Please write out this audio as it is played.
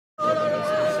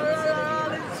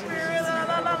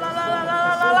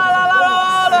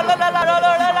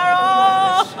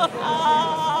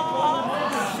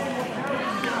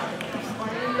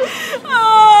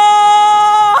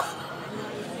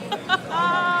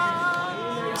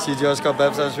She just got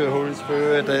baptized with the Holy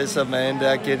Spirit. There's a man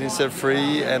there getting set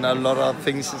free, and a lot of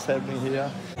things is happening here.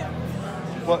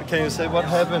 What can you say? What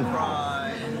happened?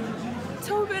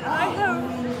 Tobin, I have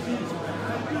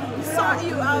sought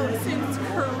you out since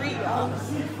Korea.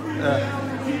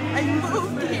 I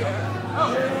moved here,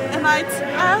 and I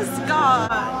asked God,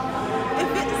 if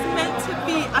it's meant to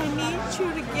be, I need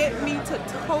you to get me to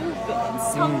Tobin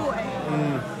some way.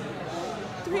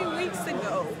 3 weeks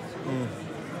ago,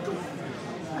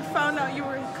 I found out you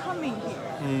were coming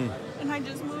here, and I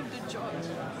just moved to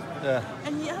Georgia.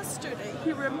 And yesterday,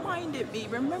 he reminded me,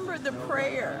 remember the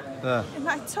prayer, and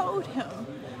I told him,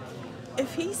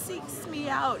 if he seeks me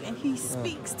out and he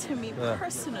speaks to me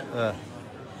personally,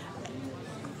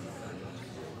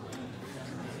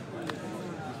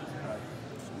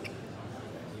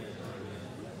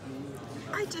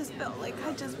 I just felt like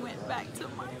I just went back to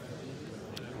my...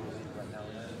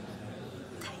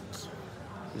 Thank you.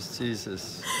 It's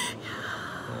Jesus.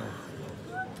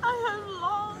 I have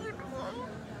longed.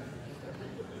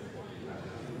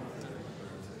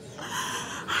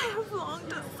 I have longed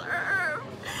to serve,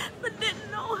 but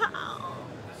didn't know how.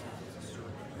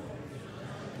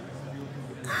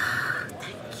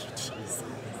 Thank you, Jesus.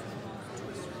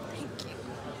 Thank you.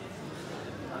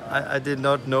 I did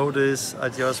not know this. I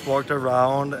just walked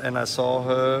around and I saw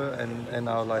her, and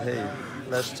I was like, hey,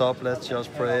 let's stop, let's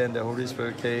just pray. And the Holy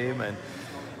Spirit came. And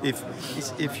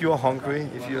if you're hungry,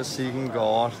 if you're seeking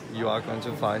God, you are going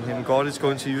to find Him. God is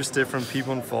going to use different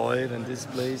people for it, and this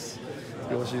place,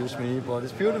 He also used me, but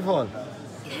it's beautiful.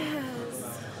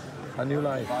 Yes. A new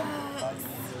life. Yes.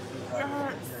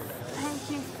 Yes.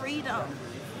 Thank you, freedom.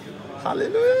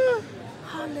 Hallelujah.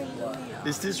 Hallelujah.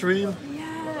 Is this real?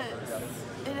 Yes.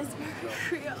 It is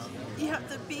very real. You have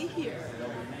to be here.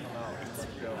 It's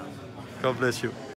real. God bless you.